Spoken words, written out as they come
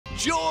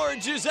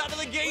George is out of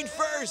the gate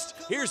first.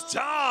 Here's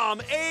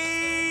Tom,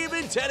 Abe,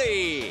 and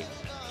Teddy.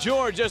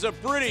 George has a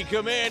pretty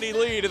commanding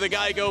lead in the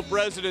Geico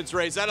President's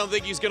Race. I don't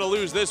think he's going to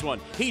lose this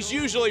one. He's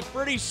usually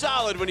pretty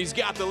solid when he's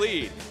got the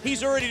lead.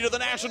 He's already to the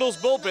Nationals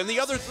bullpen. The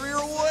other three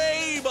are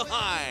way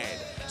behind.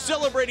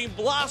 Celebrating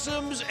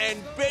blossoms and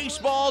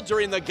baseball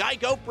during the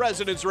Geico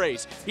President's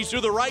Race. He's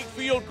through the right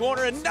field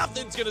corner, and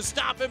nothing's going to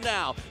stop him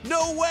now.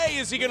 No way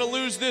is he going to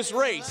lose this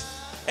race.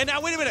 And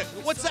now, wait a minute.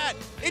 What's that?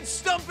 It's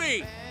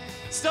Stumpy.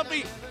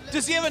 Stumpy,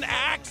 does he have an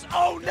axe?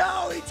 Oh,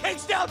 no, he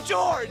takes down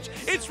George.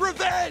 It's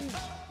revenge.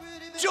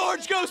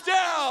 George goes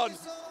down.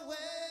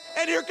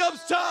 And here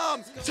comes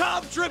Tom.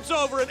 Tom trips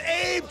over him.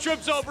 Abe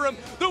trips over him.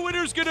 The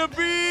winner's going to be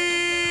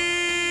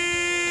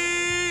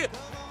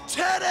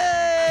Teddy.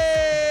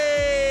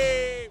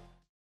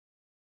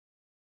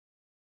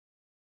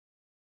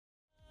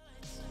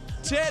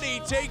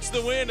 Teddy takes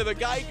the win of the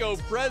Geico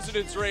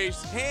President's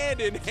Race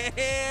hand in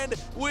hand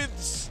with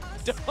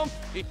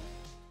Stumpy.